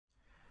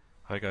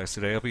Hi guys,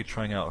 today I'll be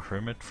trying out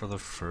Hermit for the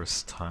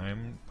first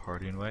time.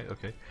 Party invite,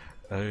 okay.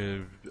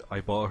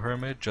 I bought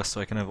Hermit just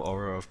so I can have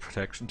Aura of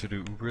Protection to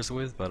do Ubers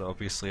with, but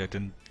obviously I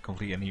didn't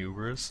complete any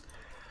Ubers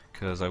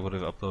because I would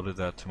have uploaded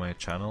that to my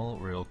channel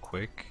real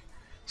quick.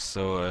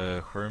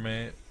 So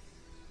Hermit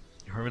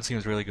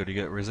seems really good. You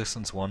get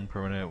Resistance 1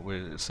 permanent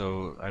with,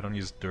 so I don't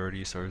use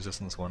Dirty, so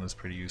Resistance 1 is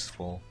pretty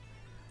useful.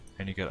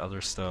 And you get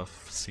other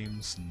stuff,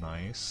 seems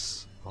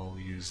nice. I'll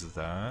use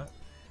that.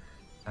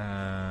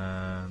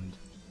 And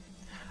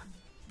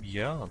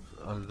yeah,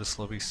 this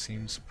lobby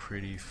seems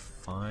pretty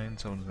fine.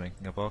 Someone's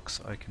making a box,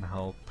 I can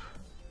help.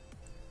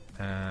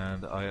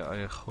 And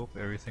I hope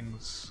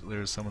everything's...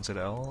 someone said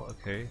L,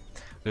 okay.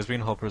 There's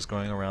been hoppers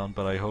going around,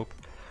 but I hope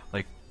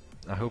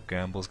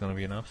Gamble's gonna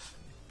be enough.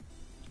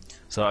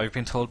 So I've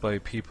been told by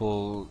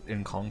people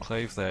in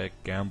Conclave that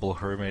Gamble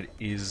Hermit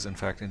is in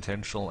fact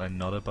intentional and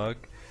not a bug.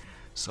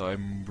 So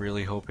I'm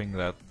really hoping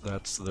that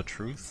that's the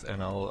truth,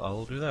 and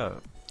I'll do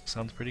that.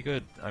 Sounds pretty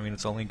good. I mean,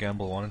 it's only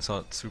Gamble 1, it's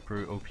not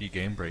super OP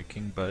game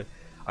breaking, but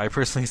I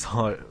personally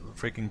thought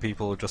freaking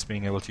people just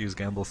being able to use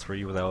Gamble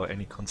 3 without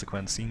any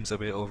consequence seems a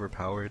bit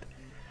overpowered.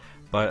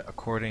 But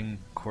according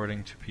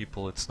to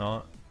people, it's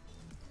not.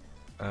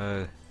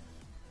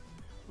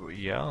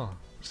 Yeah,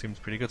 seems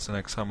pretty good. So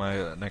next time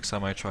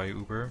I try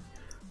Uber,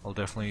 I'll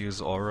definitely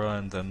use Aura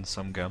and then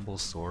some Gamble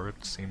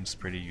Sword. Seems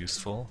pretty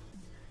useful.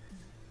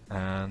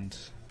 And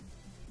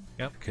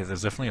yeah, okay,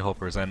 there's definitely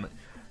hoppers, and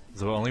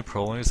the only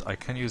problem is I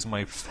can't use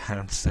my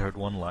fans. They're at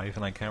 1 life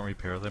and I can't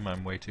repair them,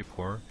 I'm way too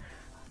poor.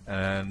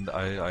 And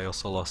I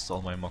also lost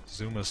all my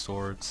Moctezuma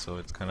swords, so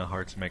it's kinda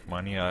hard to make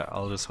money.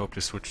 I'll just hope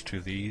to switch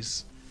to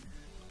these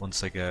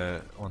once I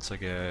get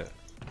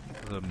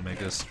the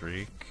Mega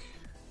Streak.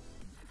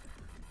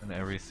 And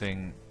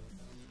everything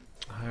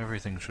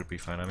should be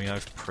fine. I mean,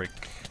 I've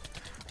prick.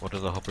 What are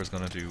the hoppers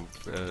gonna do?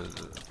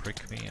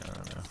 Prick me? I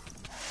don't know.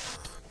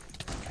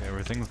 Okay,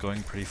 everything's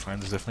going pretty fine.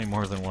 There's definitely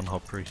more than 1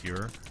 hopper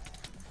here.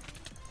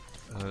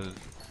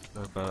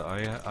 But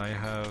I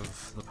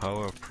have the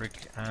power of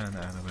prick and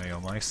anime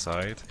on my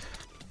side.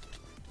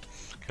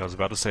 Okay, I was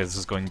about to say this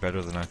is going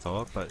better than I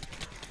thought, but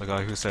the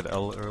guy who said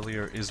L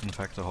earlier is in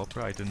fact a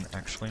hopper. I didn't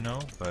actually know,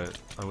 but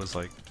I was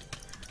like,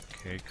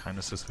 okay,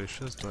 kinda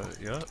suspicious, but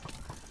yeah.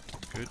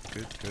 Good.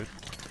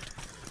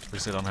 At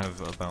least I don't have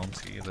a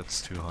bounty,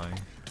 that's too high.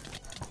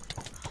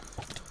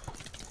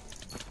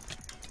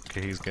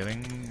 Okay, he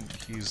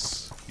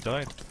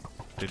died.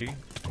 Did he?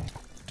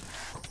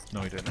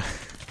 No, he didn't.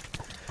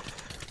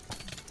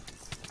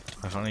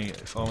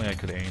 If only I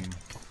could aim.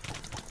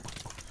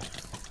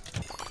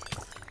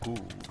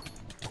 Ooh.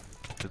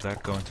 Did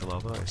that go into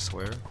lava? I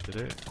swear. Did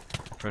it?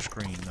 Fresh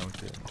green. No, it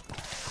didn't.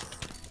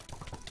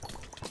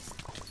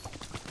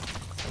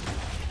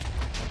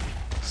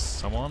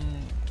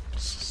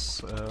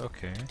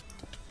 Okay.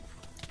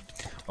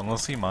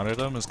 Unless he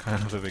Martyrdom is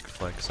kind of a big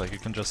flex. Like, you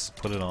can just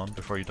put it on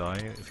before you die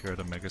if you're at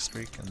a Mega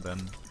Streak, and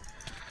then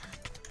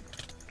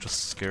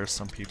just scare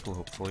some people,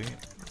 hopefully.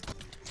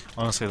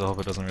 Honestly, the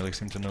Hobbit doesn't really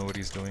seem to know what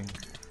he's doing.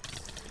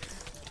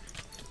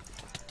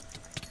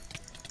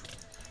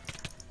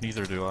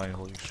 Neither do I,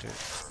 holy shit.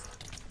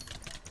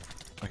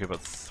 Okay, but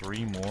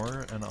 3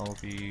 more and I'll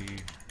be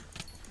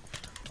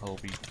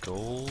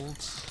gold.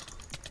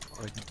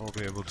 I'll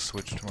be able to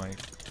switch to my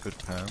good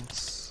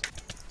pants.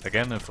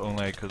 Again, if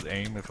only I could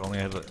aim, if only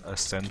I had a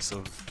sense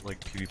of like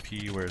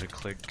PvP where to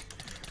click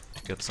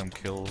to get some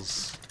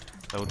kills.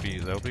 That would be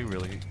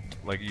really,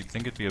 like, you'd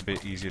think it'd be a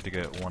bit easier to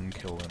get 1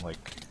 kill in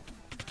like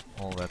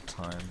all that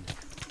time.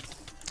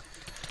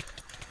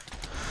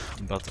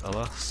 But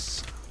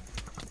alas.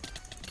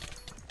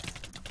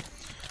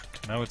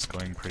 Now it's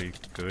going pretty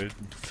good.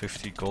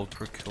 50 gold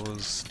per kill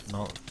is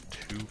not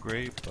too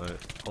great, but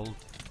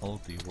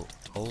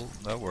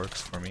that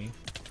works for me.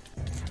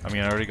 I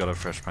mean, I already got a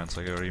fresh pants,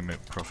 like I already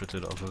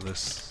profited off of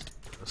this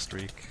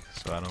streak,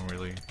 so I don't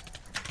really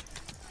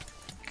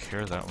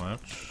care that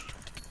much.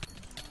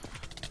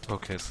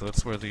 Okay, so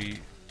that's where the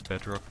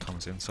bedrock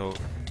comes in. So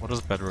what does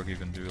bedrock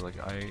even do? Like,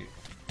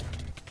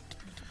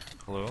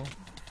 hello?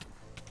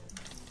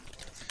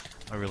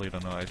 I really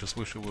don't know. I just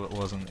wish it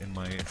wasn't in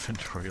my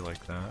inventory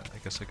like that. I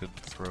guess I could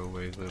throw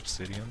away the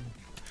obsidian.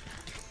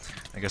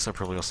 I guess I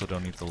probably also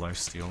don't need the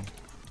lifesteal.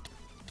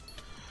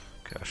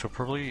 Okay, I should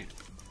probably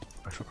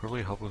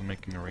help with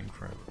making a ring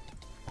for it.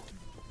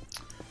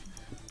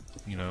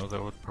 You know,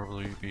 that would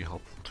probably be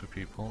helpful to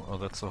people. Oh,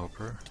 that's a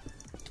hopper.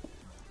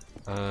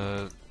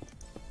 I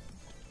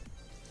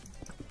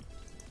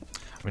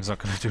mean, it's not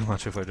gonna do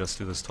much if I just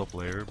do this top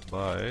layer,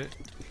 but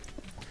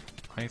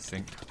I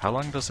think... How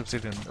long does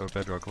obsidian or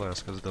bedrock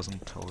last? Because it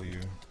doesn't tell you.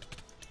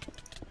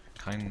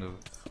 Kind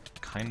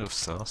of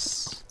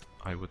sus,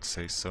 I would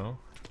say so.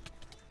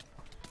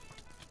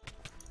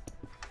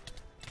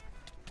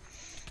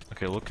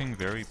 Okay, looking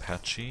very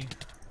patchy.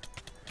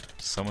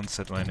 Someone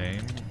said my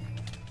name.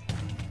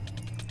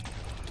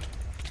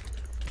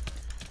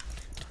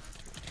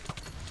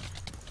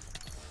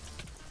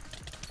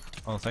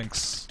 Oh,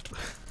 thanks.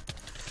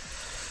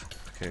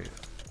 Okay.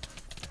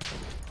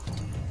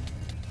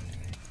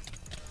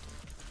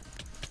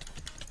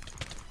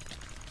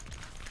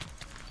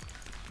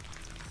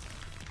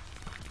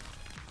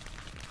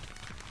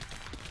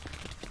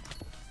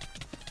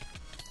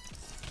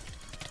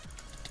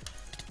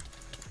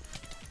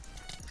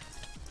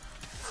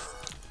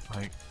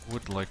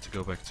 would like to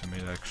go back to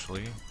mid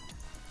actually.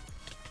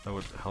 That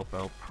would help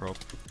out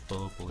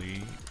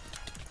probably.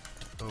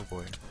 Oh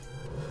boy.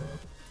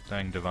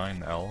 Dang,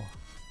 Divine L.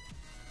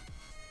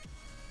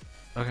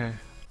 Okay.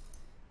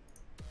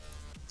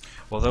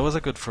 Well, that was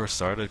a good first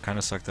start. It kind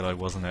of sucked that I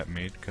wasn't at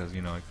mid, because,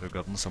 you know, I could have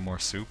gotten some more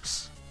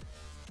soups.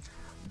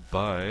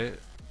 But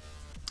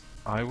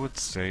I would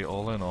say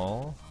all in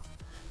all,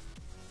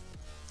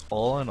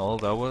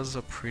 that was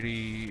a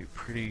pretty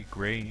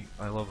great.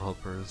 I love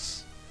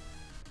helpers.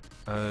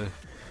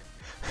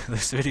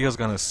 This video's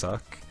gonna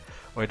suck.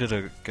 Oh, I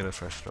did get a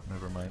fresh up,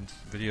 never mind.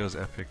 Video's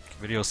epic.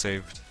 Video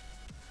saved.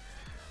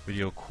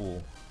 Video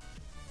cool.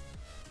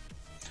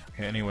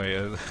 Okay, anyway,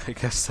 I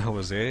guess that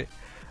was it.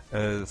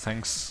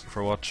 Thanks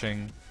for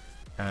watching,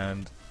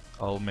 and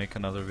I'll make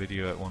another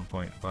video at one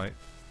point. Bye.